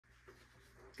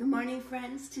Good morning,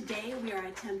 friends. Today we are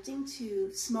attempting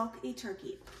to smoke a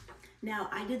turkey. Now,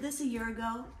 I did this a year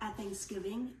ago at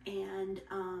Thanksgiving, and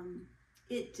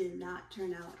it did not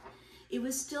turn out. It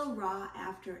was still raw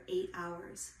after 8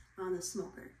 hours on the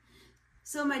smoker.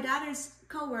 So my daughter's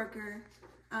coworker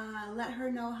let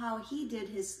her know how he did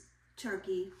his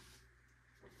turkey,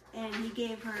 and he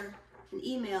gave her an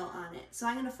email on it. So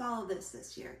I'm going to follow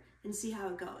this year and see how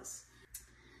it goes.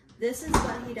 This is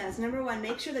what he does. Number one,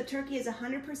 make sure the turkey is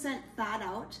 100% thawed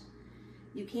out.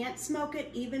 You can't smoke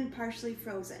it even partially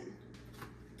frozen.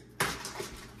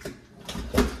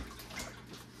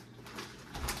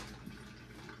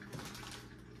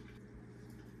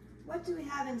 What do we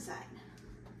have inside?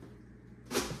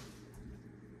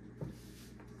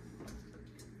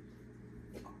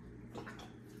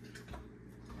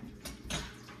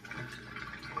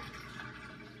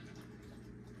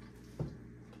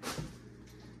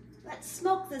 Let's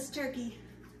smoke this turkey.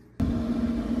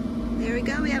 There we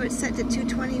go, we have it set to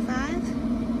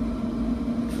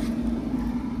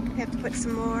 225. We have to put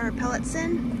some more pellets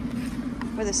in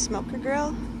for the smoker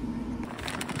grill.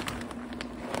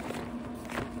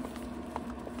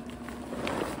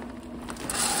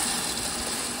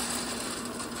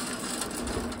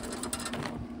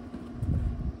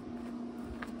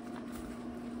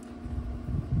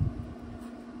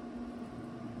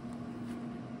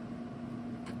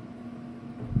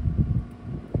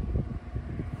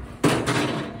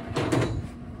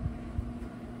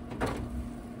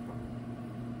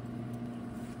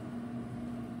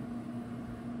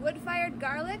 Wood-fired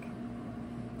garlic,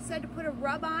 said to put a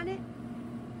rub on it.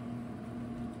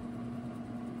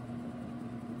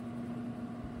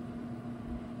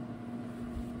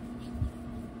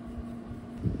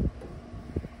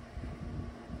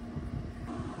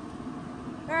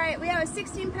 All right, we have a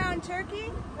 16-pound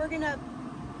turkey. We're gonna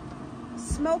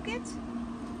smoke it.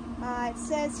 It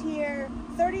says here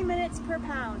 30 minutes per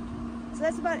pound. So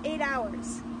that's about 8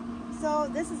 hours. So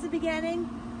this is the beginning.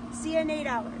 See you in 8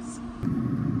 hours.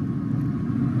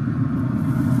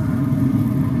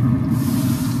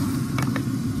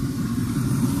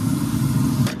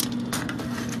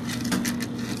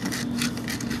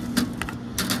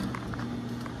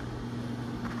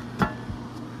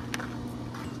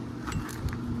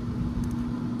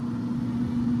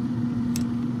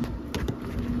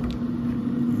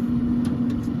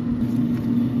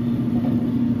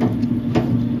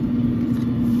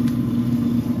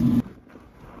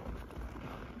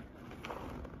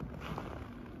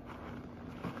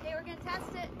 We're gonna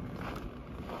test it.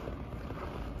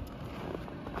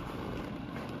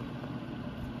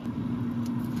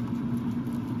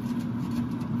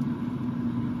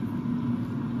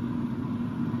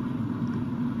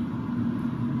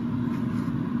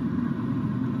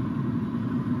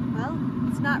 Well,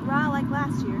 it's not raw like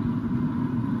last year.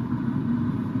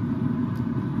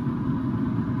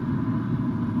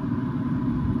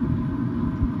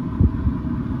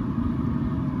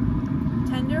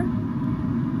 Tender.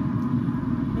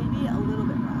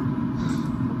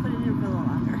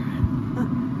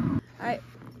 Alright,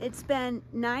 it's been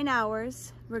 9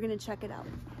 hours. We're gonna check it out.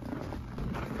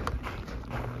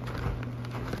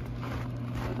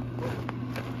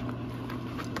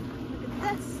 Look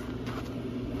at this.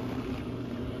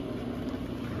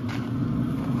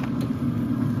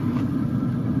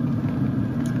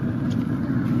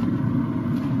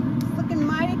 It's looking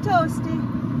mighty toasty.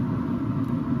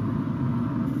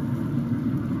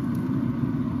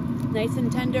 Nice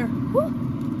and tender. Woo.